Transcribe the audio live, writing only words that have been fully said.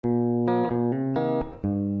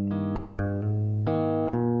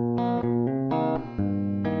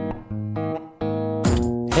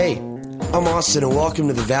I'm Austin, and welcome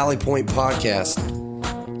to the Valley Point Podcast.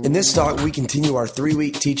 In this talk, we continue our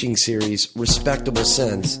 3-week teaching series, Respectable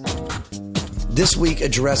Sins. This week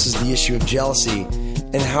addresses the issue of jealousy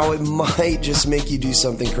and how it might just make you do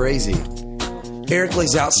something crazy. Eric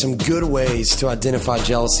lays out some good ways to identify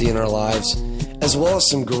jealousy in our lives, as well as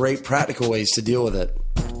some great practical ways to deal with it.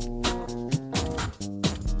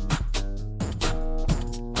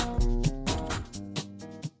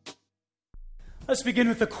 Let's begin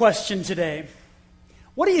with the question today.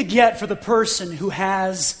 What do you get for the person who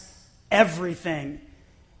has everything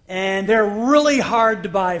and they're really hard to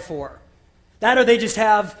buy for? That or they just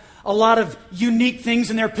have a lot of unique things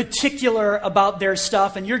and they're particular about their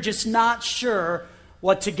stuff and you're just not sure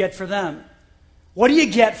what to get for them. What do you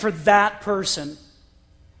get for that person?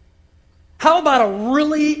 How about a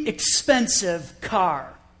really expensive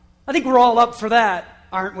car? I think we're all up for that,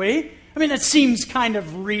 aren't we? I mean, that seems kind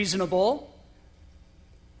of reasonable.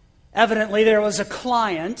 Evidently, there was a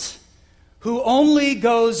client who only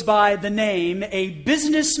goes by the name a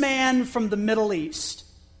businessman from the Middle East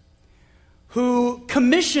who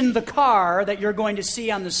commissioned the car that you're going to see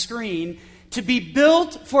on the screen to be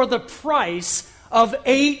built for the price of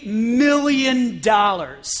 $8 million.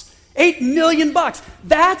 $8 million.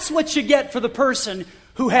 That's what you get for the person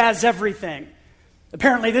who has everything.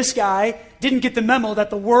 Apparently, this guy didn't get the memo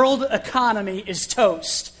that the world economy is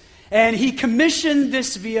toast. And he commissioned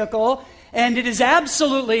this vehicle, and it is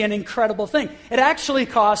absolutely an incredible thing. It actually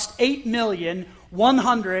cost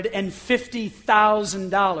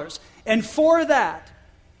 $8,150,000. And for that,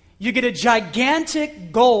 you get a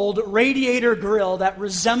gigantic gold radiator grill that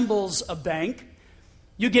resembles a bank.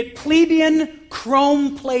 You get plebeian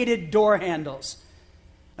chrome-plated door handles.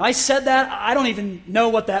 Now, I said that, I don't even know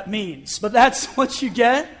what that means, but that's what you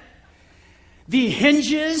get. The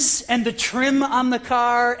hinges and the trim on the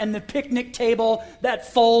car and the picnic table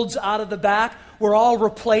that folds out of the back were all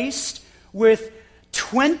replaced with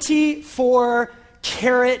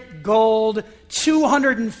 24-karat gold,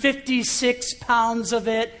 256 pounds of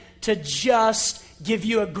it to just give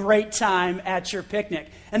you a great time at your picnic.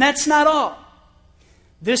 And that's not all.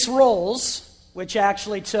 This Rolls, which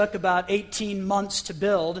actually took about 18 months to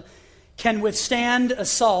build, can withstand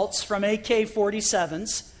assaults from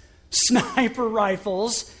AK-47s, sniper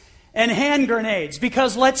rifles, and hand grenades.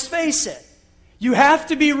 Because let's face it, you have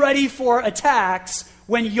to be ready for attacks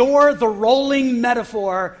when you're the rolling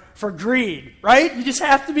metaphor for greed, right? You just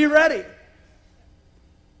have to be ready.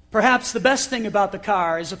 Perhaps the best thing about the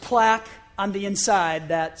car is a plaque on the inside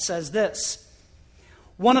that says this: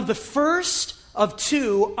 one of the first of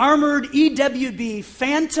 2 armored EWB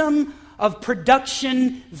Phantom of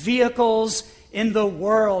production vehicles in the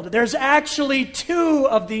world. There's actually 2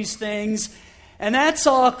 of these things, and that's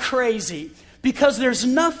all crazy because there's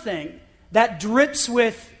nothing that drips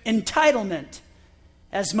with entitlement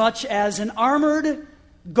as much as an armored,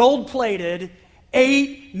 gold-plated,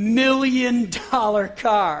 $8 million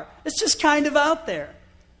car. It's just kind of out there.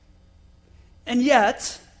 And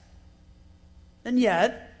yet,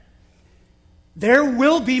 there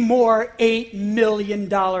will be more $8 million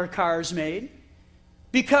cars made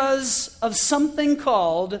because of something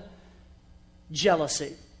called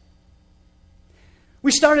jealousy.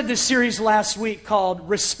 We started this series last week called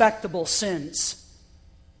Respectable Sins.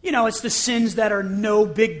 You know, it's the sins that are no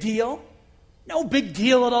big deal. No big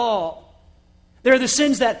deal at all. They're the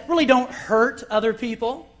sins that really don't hurt other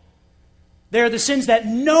people. They're the sins that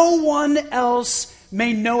no one else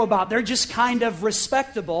may know about. They're just kind of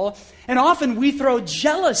respectable. And often we throw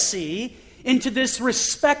jealousy into this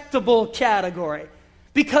respectable category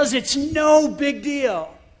because it's no big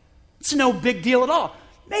deal. It's no big deal at all.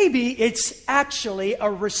 Maybe it's actually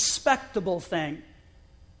a respectable thing.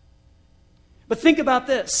 But think about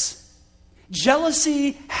this.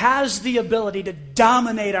 Jealousy has the ability to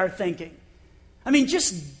dominate our thinking. I mean,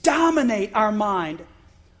 just dominate our mind.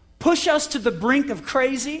 Push us to the brink of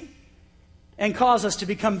crazy and cause us to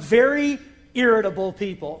become very irritable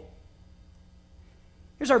people.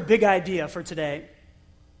 Here's our big idea for today.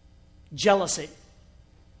 Jealousy.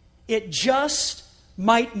 It just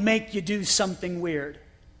might make you do something weird.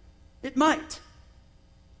 It might.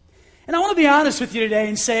 And I want to be honest with you today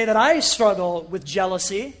and say that I struggle with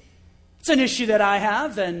jealousy. It's an issue that I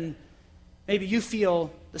have, and maybe you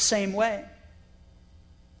feel the same way.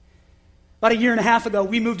 About 1.5 years ago,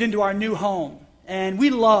 we moved into our new home, and we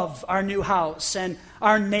love our new house and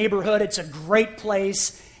our neighborhood. It's a great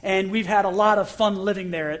place, and we've had a lot of fun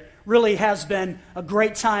living there. It really has been a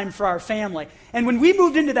great time for our family. And when we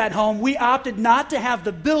moved into that home, we opted not to have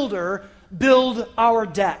the builder build our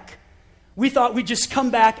deck. We thought we'd just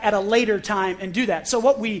come back at a later time and do that. So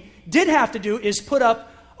what we did have to do is put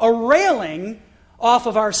up a railing off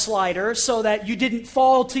of our slider so that you didn't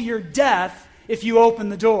fall to your death if you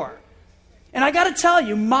opened the door. And I got to tell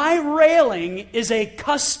you, my railing is a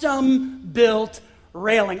custom-built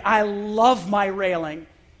railing. I love my railing.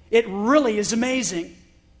 It really is amazing.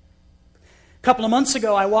 A couple of months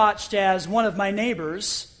ago, I watched as one of my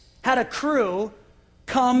neighbors had a crew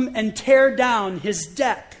come and tear down his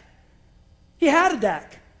deck. He had a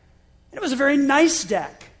deck. And it was a very nice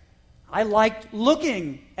deck. I liked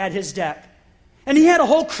looking at his deck. And he had a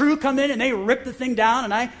whole crew come in and they ripped the thing down,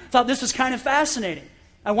 and I thought this was kind of fascinating.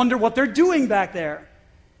 I wonder what they're doing back there.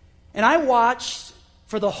 And I watched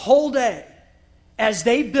for the whole day as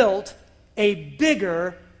they built a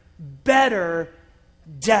bigger, better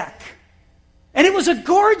deck. And it was a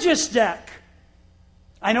gorgeous deck.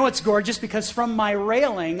 I know it's gorgeous because from my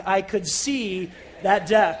railing, I could see that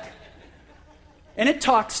deck. And it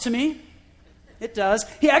talks to me. It does.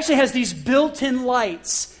 He actually has these built-in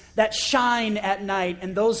lights that shine at night,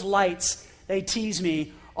 and those lights, they tease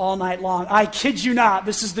me all night long. I kid you not,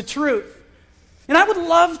 this is the truth. And I would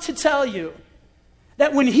love to tell you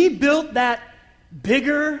that when he built that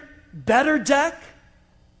bigger, better deck,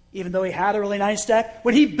 even though he had a really nice deck,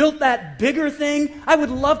 when he built that bigger thing, I would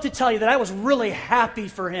love to tell you that I was really happy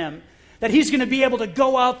for him, that he's going to be able to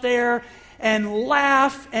go out there and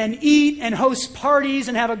laugh and eat and host parties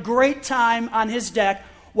and have a great time on his deck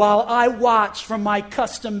while I watch from my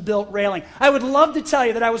custom-built railing. I would love to tell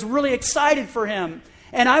you that I was really excited for him,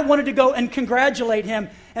 and I wanted to go and congratulate him,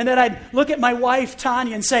 and that I'd look at my wife,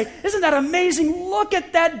 Tanya, and say, "Isn't that amazing? Look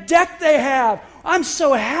at that deck they have. I'm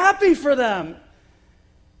so happy for them."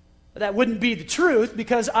 But that wouldn't be the truth,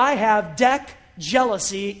 because I have deck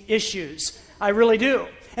jealousy issues. I really do.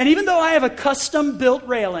 And even though I have a custom-built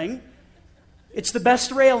railing, it's the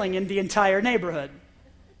best railing in the entire neighborhood.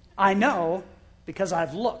 I know because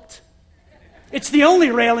I've looked. It's the only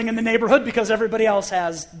railing in the neighborhood because everybody else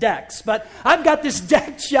has decks. But I've got this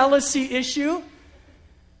deck jealousy issue,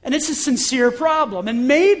 and it's a sincere problem. And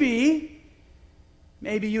maybe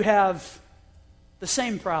you have the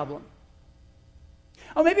same problem.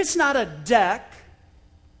 Oh, maybe it's not a deck,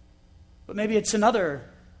 but maybe it's another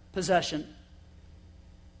possession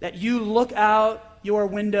that you look out your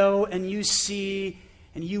window and you see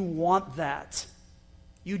and you want that.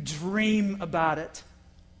 You dream about it.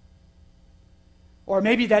 Or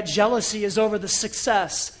maybe that jealousy is over the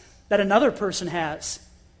success that another person has.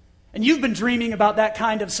 And you've been dreaming about that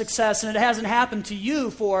kind of success, and it hasn't happened to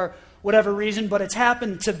you for whatever reason, but it's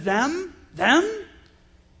happened to them.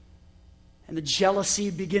 And the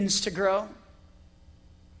jealousy begins to grow.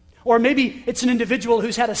 Or maybe it's an individual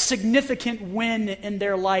who's had a significant win in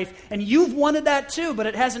their life, and you've wanted that too, but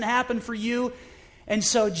it hasn't happened for you. And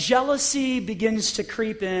so jealousy begins to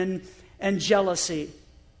creep in, and jealousy,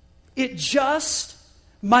 it just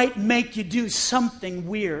might make you do something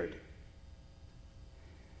weird.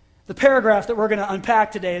 The paragraph that we're going to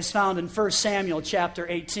unpack today is found in 1 Samuel chapter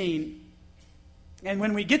 18. And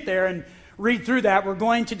when we get there and read through that, we're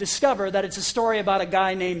going to discover that it's a story about a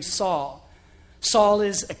guy named Saul. Saul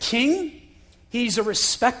is a king. He's a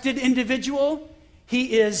respected individual.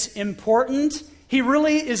 He is important. He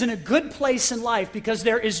really is in a good place in life because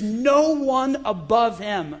there is no one above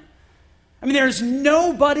him. I mean, there's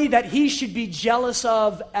nobody that he should be jealous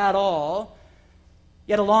of at all.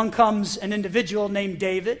 Yet along comes an individual named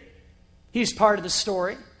David. He's part of the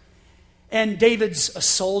story. And David's a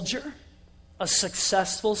soldier, a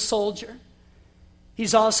successful soldier.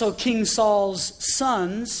 He's also King Saul's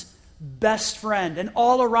son's best friend, an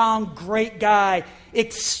all-around great guy,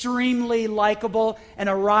 extremely likable, and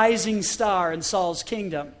a rising star in Saul's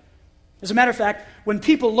kingdom. As a matter of fact, when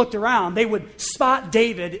people looked around, they would spot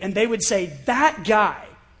David and they would say, that guy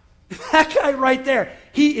right there,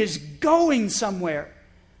 he is going somewhere.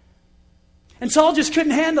 And Saul just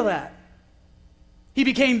couldn't handle that. He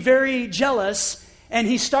became very jealous, and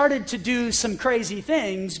he started to do some crazy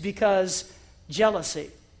things because jealousy.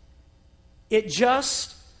 It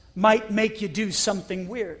just might make you do something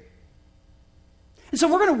weird. And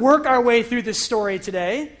so we're going to work our way through this story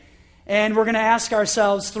today, and we're going to ask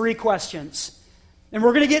ourselves 3 questions. And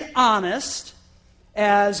we're going to get honest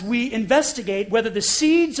as we investigate whether the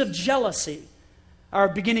seeds of jealousy are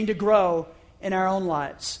beginning to grow in our own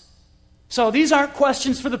lives. So these aren't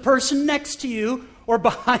questions for the person next to you or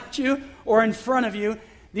behind you or in front of you.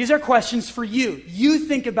 These are questions for you. You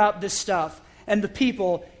think about this stuff and the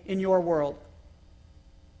people in your world.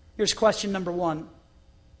 Here's question number 1.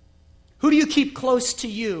 Who do you keep close to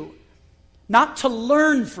you, not to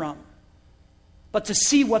learn from, but to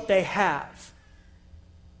see what they have?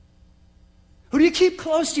 Who do you keep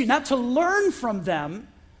close to you, not to learn from them,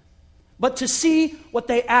 but to see what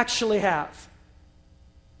they actually have.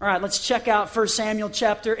 All right, let's check out 1 Samuel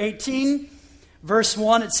chapter 18, verse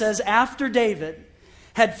 1. It says, "After David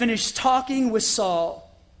had finished talking with Saul,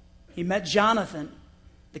 he met Jonathan,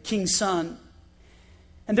 the king's son.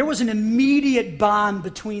 And there was an immediate bond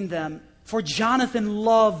between them, for Jonathan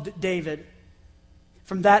loved David.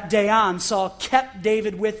 From that day on, Saul kept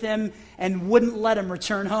David with him and wouldn't let him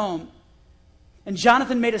return home. And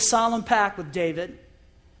Jonathan made a solemn pact with David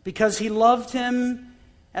because he loved him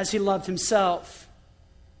as he loved himself.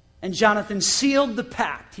 And Jonathan sealed the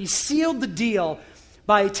pact. He sealed the deal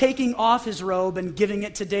by taking off his robe and giving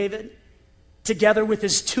it to David, together with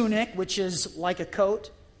his tunic, which is like a coat,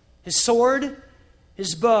 his sword,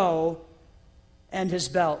 his bow, and his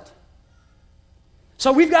belt."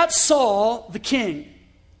 So we've got Saul, the king,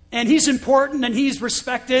 and he's important and he's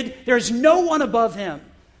respected. There's no one above him.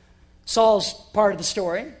 Saul's part of the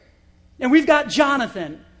story. And we've got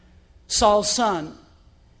Jonathan, Saul's son.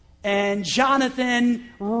 And Jonathan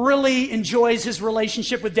really enjoys his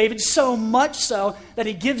relationship with David, so much so that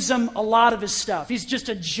he gives him a lot of his stuff. He's just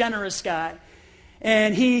a generous guy.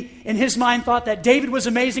 And he, in his mind, thought that David was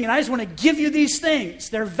amazing, and I just want to give you these things.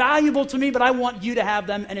 They're valuable to me, but I want you to have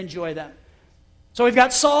them and enjoy them. So we've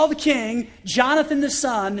got Saul the king, Jonathan the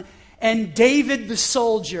son, and David the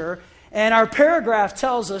soldier. And our paragraph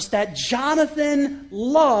tells us that Jonathan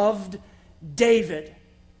loved David.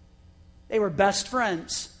 They were best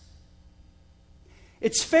friends.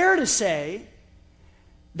 It's fair to say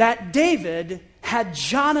that David had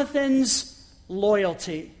Jonathan's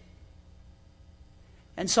loyalty.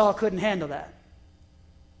 And Saul couldn't handle that.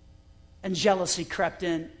 And jealousy crept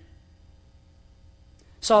in.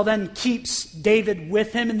 Saul then keeps David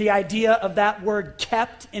with him, and the idea of that word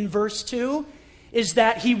kept in verse 2 is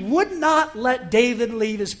that he would not let David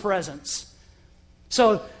leave his presence.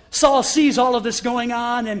 So Saul sees all of this going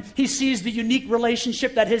on, and he sees the unique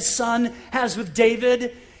relationship that his son has with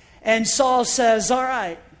David, and Saul says, "All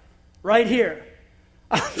right, right here,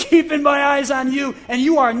 I'm keeping my eyes on you, and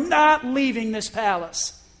you are not leaving this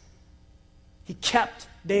palace." He kept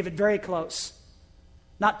David very close,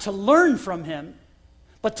 not to learn from him,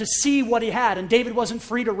 but to see what he had. And David wasn't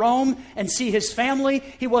free to roam and see his family.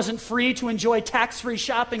 He wasn't free to enjoy tax-free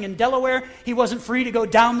shopping in Delaware. He wasn't free to go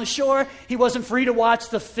down the shore. He wasn't free to watch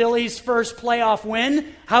the Phillies' first playoff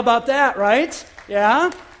win. How about that, right?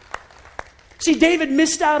 Yeah? See, David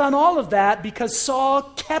missed out on all of that because Saul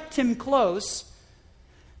kept him close,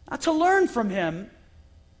 not to learn from him,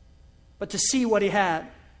 but to see what he had.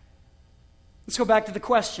 Let's go back to the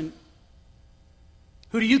question.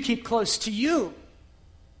 Who do you keep close to you?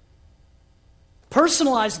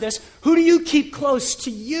 Personalize this. Who do you keep close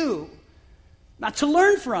to you? Not to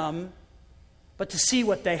learn from, but to see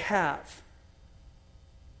what they have.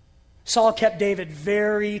 Saul kept David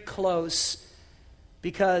very close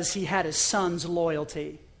because he had his son's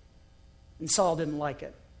loyalty, and Saul didn't like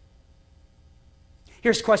it.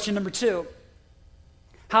 Here's question number 2.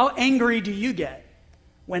 How angry do you get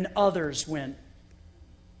when others win?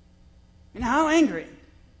 And how angry?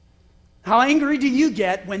 How angry do you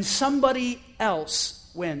get when somebody else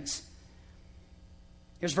wins?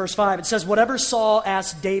 Here's verse 5. It says, "Whatever Saul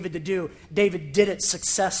asked David to do, David did it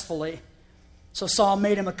successfully. So Saul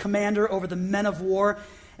made him a commander over the men of war,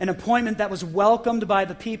 an appointment that was welcomed by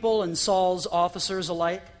the people and Saul's officers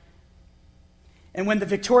alike. And when the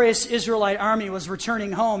victorious Israelite army was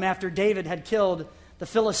returning home after David had killed the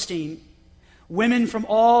Philistine, women from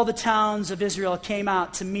all the towns of Israel came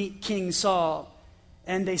out to meet King Saul.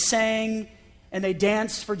 And they sang and they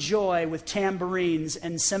danced for joy with tambourines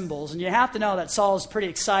and cymbals." And you have to know that Saul is pretty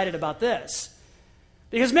excited about this.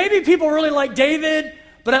 Because maybe people really like David,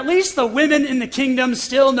 but at least the women in the kingdom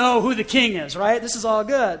still know who the king is, right? This is all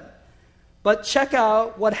good. But check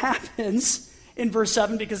out what happens in verse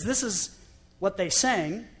 7, because this is what they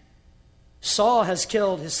sang. "Saul has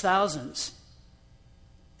killed his thousands,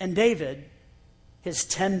 and David his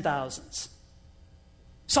 10,000s.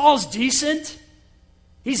 Saul's decent.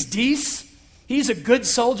 He's decent. He's a good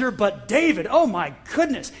soldier, but David, oh my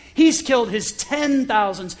goodness, he's killed his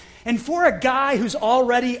 10,000s. And for a guy who's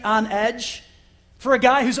already on edge, for a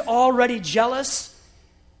guy who's already jealous,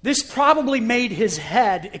 this probably made his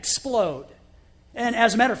head explode. And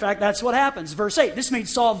as a matter of fact, that's what happens. Verse 8, this made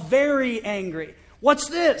Saul very angry. "What's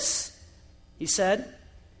this?" he said.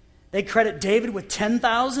 "They credit David with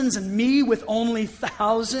 10,000s and me with only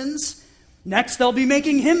thousands. Next, they'll be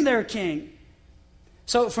making him their king."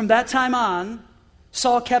 So from that time on,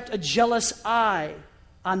 Saul kept a jealous eye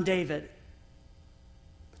on David.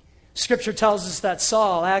 Scripture tells us that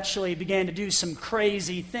Saul actually began to do some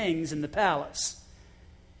crazy things in the palace.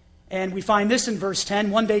 And we find this in verse 10.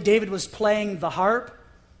 One day David was playing the harp.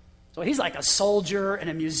 So he's like a soldier and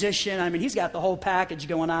a musician. I mean, he's got the whole package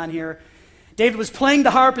going on here. David was playing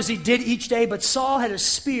the harp as he did each day, but Saul had a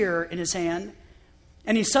spear in his hand,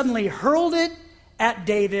 and he suddenly hurled it at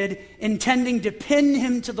David, intending to pin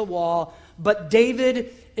him to the wall, but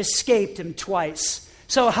David escaped him twice.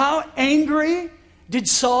 So how angry did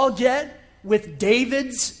Saul get with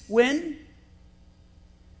David's win?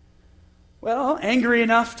 Well, angry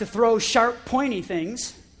enough to throw sharp, pointy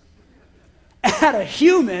things at a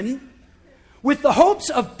human with the hopes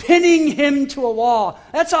of pinning him to a wall.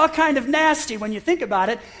 That's all kind of nasty when you think about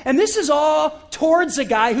it. And this is all towards a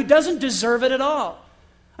guy who doesn't deserve it at all.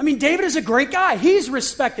 I mean, David is a great guy. He's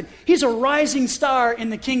respected. He's a rising star in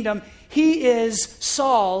the kingdom. He is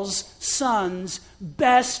Saul's son's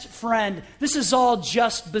best friend. This is all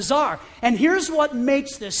just bizarre. And here's what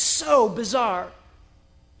makes this so bizarre.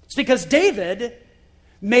 It's because David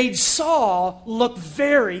made Saul look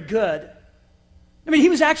very good. I mean, he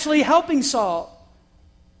was actually helping Saul.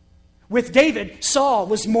 With David, Saul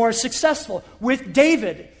was more successful. With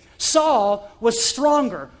David, Saul was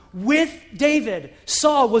stronger. With David,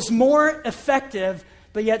 Saul was more effective,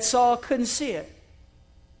 but yet Saul couldn't see it.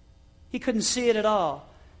 He couldn't see it at all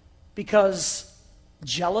because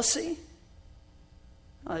jealousy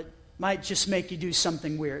it might just make you do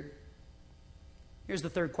something weird. Here's the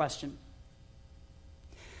third question.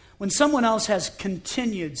 When someone else has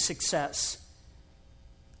continued success,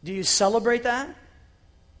 do you celebrate that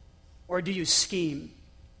or do you scheme?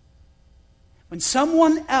 When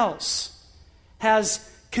someone else has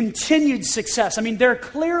continued success, I mean, they're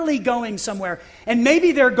clearly going somewhere, and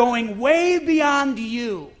maybe they're going way beyond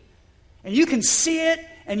you, and you can see it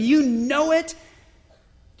and you know it.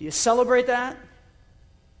 Do you celebrate that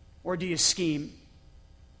or do you scheme?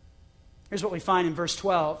 Here's what we find in verse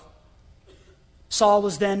 12. Saul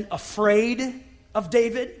was then afraid of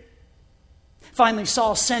David. Finally,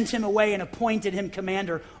 Saul sent him away and appointed him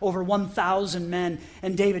commander over 1,000 men,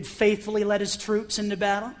 and David faithfully led his troops into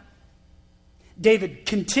battle. David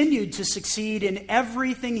continued to succeed in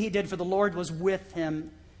everything he did, for the Lord was with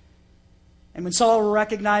him. And when Saul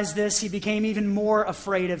recognized this, he became even more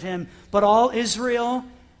afraid of him. But all Israel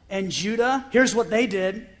and Judah, here's what they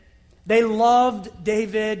did. They loved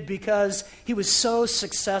David because he was so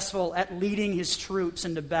successful at leading his troops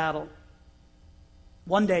into battle.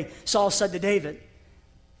 One day, Saul said to David,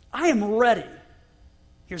 I am ready.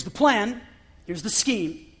 Here's the plan. Here's the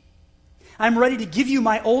scheme. I'm ready to give you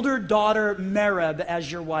my older daughter, Merab,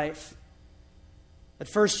 as your wife. But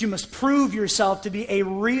first, you must prove yourself to be a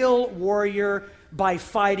real warrior by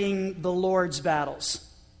fighting the Lord's battles.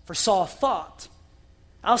 For Saul thought,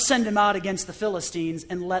 I'll send him out against the Philistines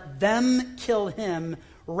and let them kill him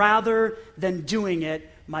rather than doing it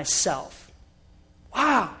myself.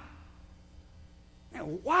 Wow.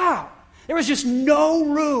 Wow. There was just no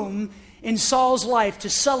room in Saul's life to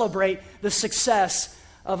celebrate the success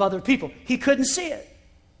of other people. He couldn't see it.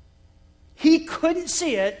 He couldn't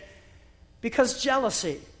see it because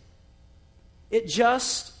jealousy. It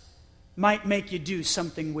just might make you do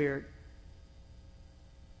something weird.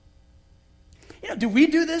 You know, do we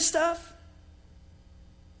do this stuff?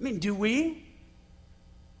 I mean, do we?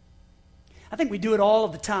 I think we do it all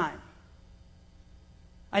of the time.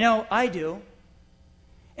 I know I do.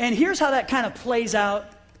 And here's how that kind of plays out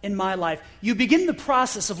in my life. You begin the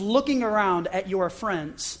process of looking around at your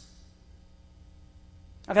friends.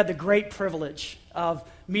 I've had the great privilege of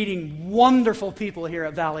meeting wonderful people here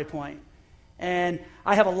at Valley Point. And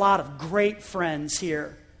I have a lot of great friends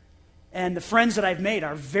here. And the friends that I've made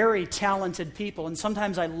are very talented people. And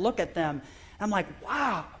sometimes I look at them and I'm like,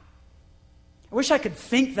 wow, I wish I could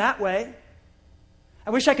think that way. I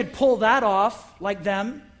wish I could pull that off like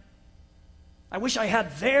them. I wish I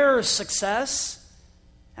had their success.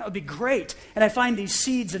 That would be great. And I find these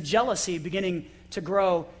seeds of jealousy beginning to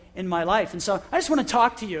grow in my life. And so I just want to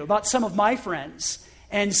talk to you about some of my friends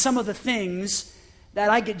and some of the things that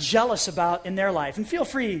I get jealous about in their life. And feel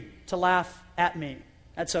free to laugh at me.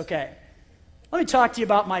 That's okay. Let me talk to you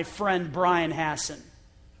about my friend Brian Hassan.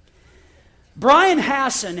 Brian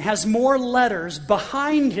Hassan has more letters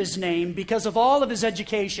behind his name because of all of his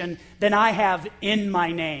education than I have in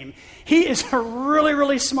my name. He is a really,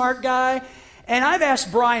 really smart guy. And I've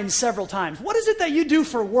asked Brian several times, what is it that you do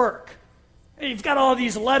for work? You've got all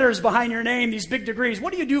these letters behind your name, these big degrees.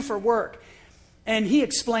 What do you do for work? And he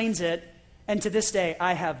explains it. And to this day,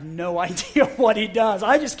 I have no idea what he does.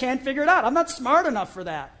 I just can't figure it out. I'm not smart enough for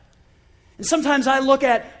that. And sometimes I look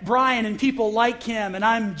at Brian and people like him, and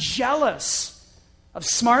I'm jealous of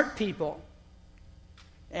smart people.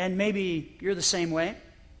 And maybe you're the same way.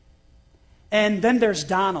 And then there's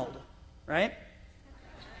Donald, right?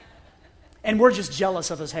 And we're just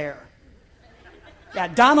jealous of his hair. Yeah,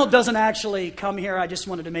 Donald doesn't actually come here. I just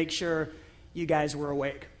wanted to make sure you guys were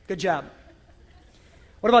awake. Good job.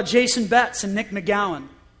 What about Jason Betts and Nick McGowan?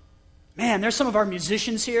 Man, there's some of our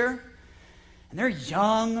musicians here, and they're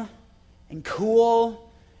young and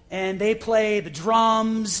cool, and they play the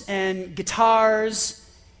drums and guitars,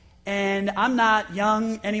 and I'm not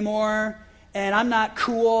young anymore, and I'm not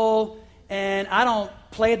cool, and I don't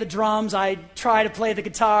play the drums. I try to play the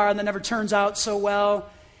guitar, and that never turns out so well.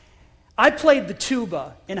 I played the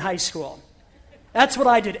tuba in high school. That's what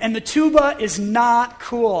I did. And the tuba is not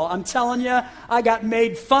cool. I'm telling you, I got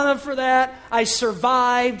made fun of for that. I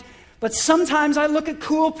survived. But sometimes I look at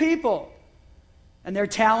cool people and their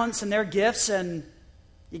talents and their gifts, and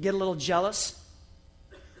you get a little jealous.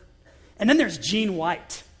 And then there's Jean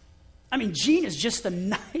White. I mean, Jean is just the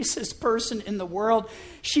nicest person in the world.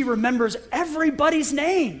 She remembers everybody's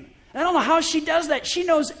name. And I don't know how she does that. She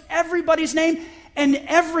knows everybody's name, and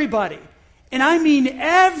everybody. And I mean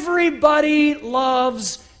everybody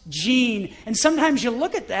loves Jean. And sometimes you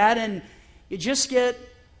look at that and you just get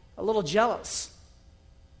a little jealous.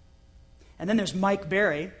 And then there's Mike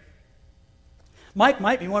Berry. Mike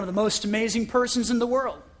might be one of the most amazing persons in the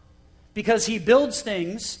world because he builds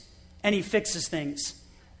things and he fixes things.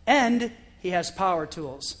 And he has power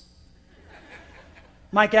tools.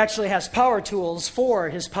 Mike actually has power tools for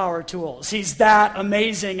his power tools. He's that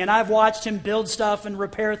amazing. And I've watched him build stuff and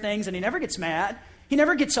repair things, and he never gets mad. He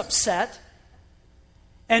never gets upset.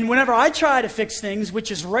 And whenever I try to fix things,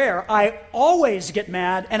 which is rare, I always get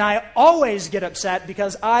mad and I always get upset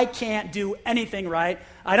because I can't do anything right.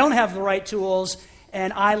 I don't have the right tools,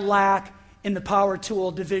 and I lack in the power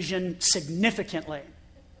tool division significantly.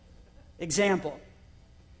 Example.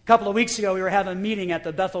 A couple of weeks ago, we were having a meeting at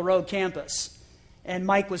the Bethel Road campus. And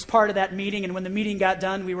Mike was part of that meeting, and when the meeting got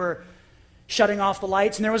done, we were shutting off the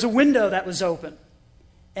lights, and there was a window that was open.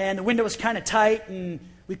 And the window was kind of tight, and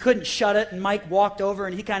we couldn't shut it, and Mike walked over,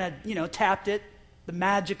 and he kind of, tapped it, the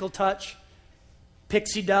magical touch,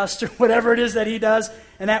 pixie dust, or whatever it is that he does,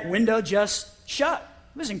 and that window just shut.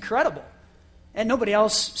 It was incredible. And nobody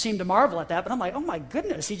else seemed to marvel at that, but I'm like, oh my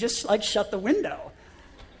goodness, he just, shut the window.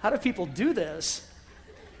 How do people do this?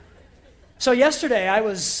 So yesterday, I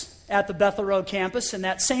was at the Bethel Road campus, and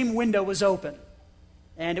that same window was open.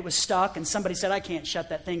 And it was stuck, and somebody said, I can't shut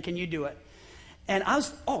that thing, can you do it? And I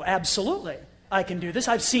was, absolutely, I can do this.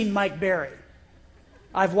 I've seen Mike Berry.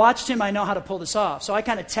 I've watched him, I know how to pull this off. So I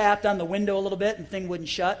kind of tapped on the window a little bit, and the thing wouldn't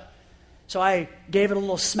shut. So I gave it a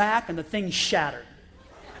little smack, and the thing shattered.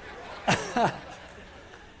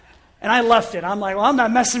 And I left it. I'm like, well, I'm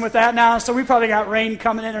not messing with that now, so we probably got rain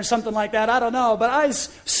coming in or something like that. I don't know, but I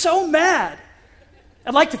was so mad.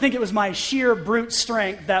 I'd like to think it was my sheer brute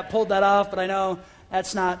strength that pulled that off, but I know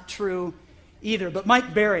that's not true either. But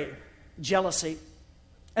Mike Berry, jealousy.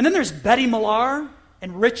 And then there's Betty Millar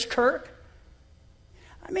and Rich Kirk.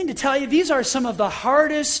 I mean to tell you, these are some of the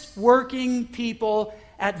hardest working people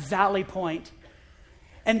at Valley Point.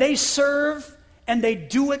 And they serve, and they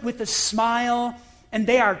do it with a smile, and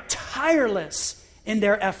they are tireless in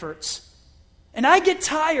their efforts. And I get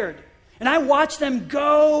tired. And I watch them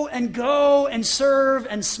go and serve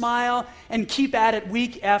and smile and keep at it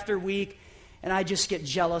week after week. And I just get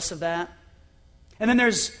jealous of that. And then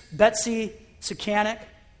there's Betsy Sukanik.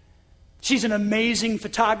 She's an amazing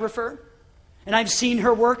photographer. And I've seen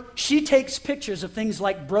her work. She takes pictures of things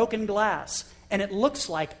like broken glass. And it looks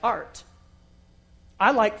like art.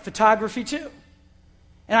 I like photography too.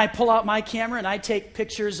 And I pull out my camera and I take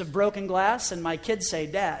pictures of broken glass. And my kids say,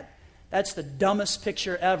 Dad, that's the dumbest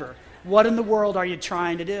picture ever. What in the world are you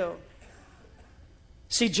trying to do?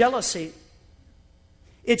 See, jealousy.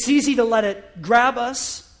 It's easy to let it grab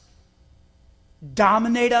us,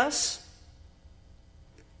 dominate us,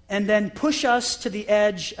 and then push us to the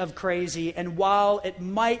edge of crazy. And while it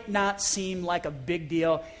might not seem like a big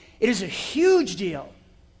deal, it is a huge deal.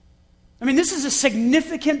 I mean, this is a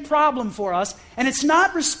significant problem for us, and it's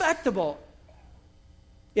not respectable.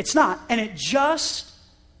 It's not. And it just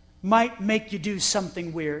might make you do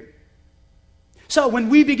something weird. So when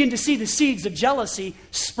we begin to see the seeds of jealousy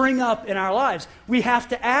spring up in our lives, we have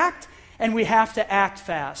to act, and we have to act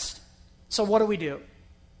fast. So what do?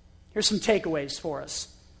 Here's some takeaways for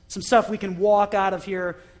us. Some stuff we can walk out of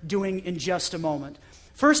here doing in just a moment.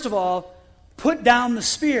 First of all, put down the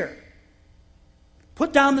spear.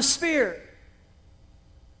 Put down the spear.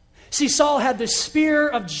 See, Saul had the spear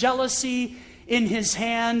of jealousy in his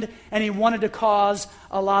hand, and he wanted to cause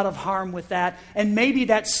a lot of harm with that. And maybe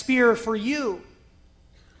that spear for you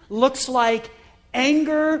looks like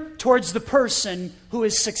anger towards the person who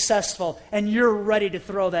is successful, and you're ready to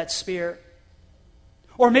throw that spear.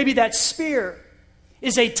 Or maybe that spear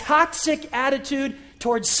is a toxic attitude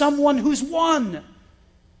towards someone who's won.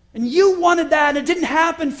 And you wanted that, and it didn't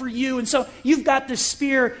happen for you, and so you've got this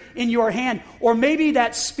spear in your hand. Or maybe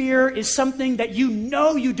that spear is something that you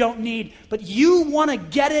know you don't need, but you want to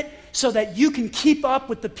get it so that you can keep up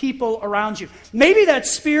with the people around you. Maybe that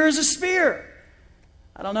spear is a spear.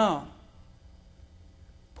 I don't know.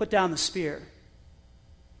 Put down the spear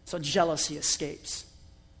so jealousy escapes.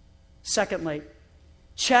 Secondly,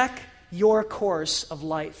 check your course of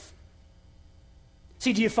life.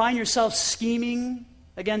 See, do you find yourself scheming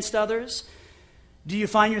against others? Do you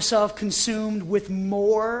find yourself consumed with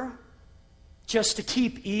more just to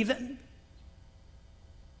keep even?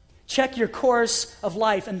 Check your course of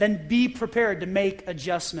life and then be prepared to make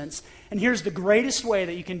adjustments. And here's the greatest way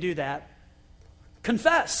that you can do that.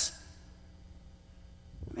 Confess.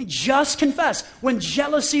 Just confess. When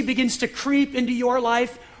jealousy begins to creep into your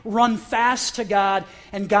life, run fast to God.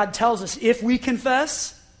 And God tells us if we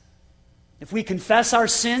confess our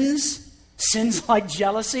sins like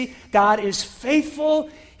jealousy, God is faithful,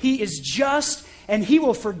 He is just, and He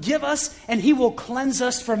will forgive us, and He will cleanse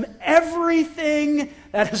us from everything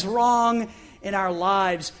that is wrong in our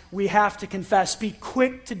lives. We have to confess. Be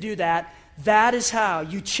quick to do that. That is how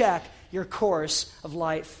you check your course of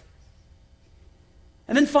life.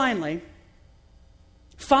 And then finally,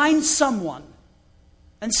 find someone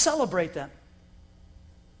and celebrate them.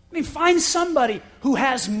 Find somebody who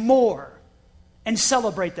has more and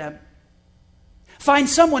celebrate them. Find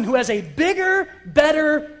someone who has a bigger,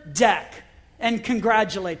 better deck and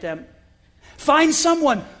congratulate them. Find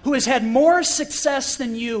someone who has had more success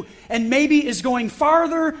than you and maybe is going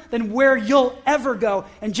farther than where you'll ever go,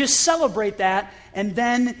 and just celebrate that and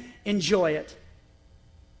then enjoy it.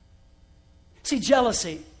 See,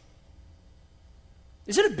 jealousy,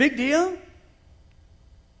 is it a big deal?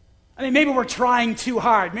 Maybe we're trying too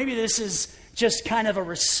hard. Maybe this is just kind of a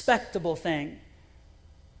respectable thing.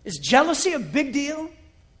 Is jealousy a big deal?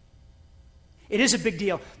 It is a big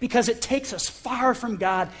deal because it takes us far from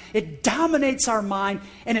God. It dominates our mind,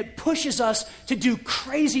 and it pushes us to do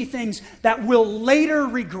crazy things that we'll later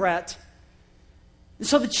regret. And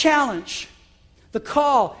so the challenge, the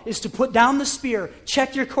call, is to put down the spear,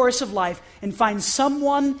 check your course of life, and find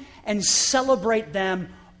someone and celebrate them.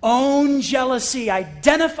 Own jealousy,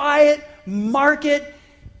 identify it, mark it,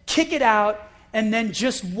 kick it out, and then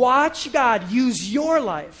just watch God use your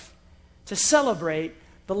life to celebrate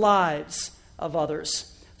the lives of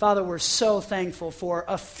others. Father, we're so thankful for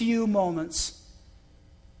a few moments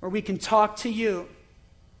where we can talk to you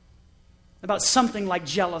about something like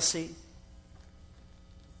jealousy.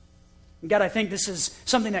 And God, I think this is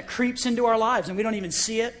something that creeps into our lives and we don't even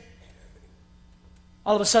see it.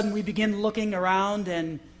 All of a sudden we begin looking around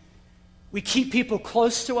and we keep people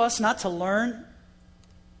close to us, not to learn,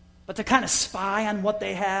 but to kind of spy on what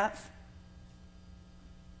they have.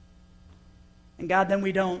 And God, then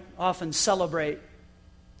we don't often celebrate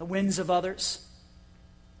the wins of others.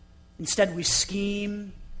 Instead, we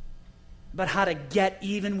scheme about how to get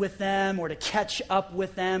even with them or to catch up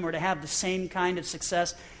with them or to have the same kind of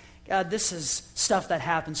success. God, this is stuff that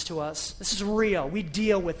happens to us. This is real. We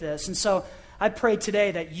deal with this. And so I pray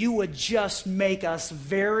today that you would just make us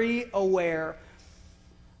very aware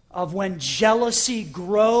of when jealousy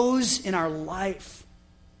grows in our life.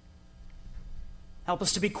 Help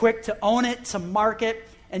us to be quick to own it, to mark it,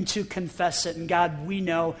 and to confess it. And God, we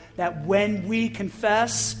know that when we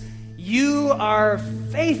confess, you are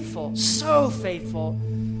faithful, so faithful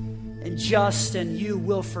and just, and you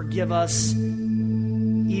will forgive us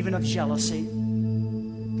even of jealousy.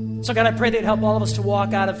 So God, I pray that you'd help all of us to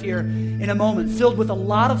walk out of here in a moment filled with a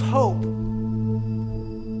lot of hope,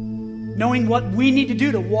 knowing what we need to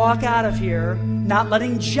do to walk out of here, not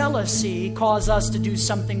letting jealousy cause us to do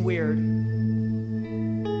something weird.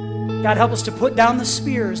 God, help us to put down the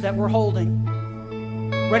spears that we're holding,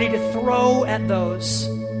 ready to throw at those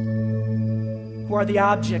who are the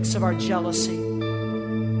objects of our jealousy.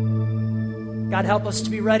 God, help us to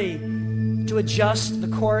be ready to adjust the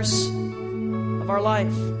course of our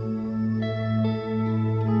life.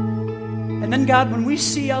 And then, God, when we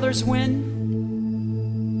see others win,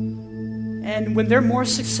 and when they're more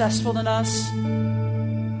successful than us,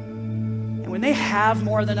 and when they have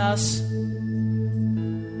more than us,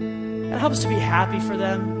 God, help us to be happy for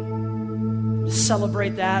them, to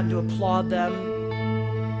celebrate that and to applaud them,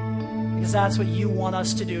 because that's what you want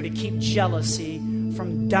us to do, to keep jealousy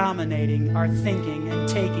from dominating our thinking and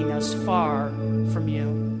taking us far from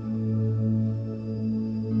you.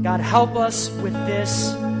 God, help us with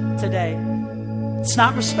this today. It's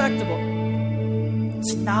not respectable.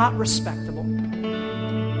 It's not respectable.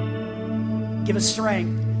 Give us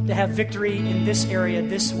strength to have victory in this area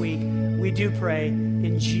this week. We do pray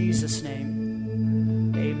in Jesus'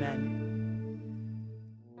 name. Amen.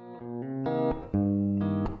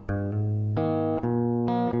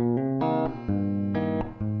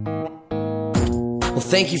 Well,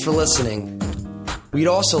 thank you for listening. We'd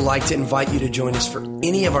also like to invite you to join us for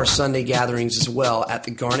any of our Sunday gatherings as well at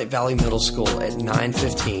the Garnet Valley Middle School at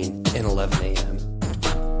 9:15 and 11 a.m.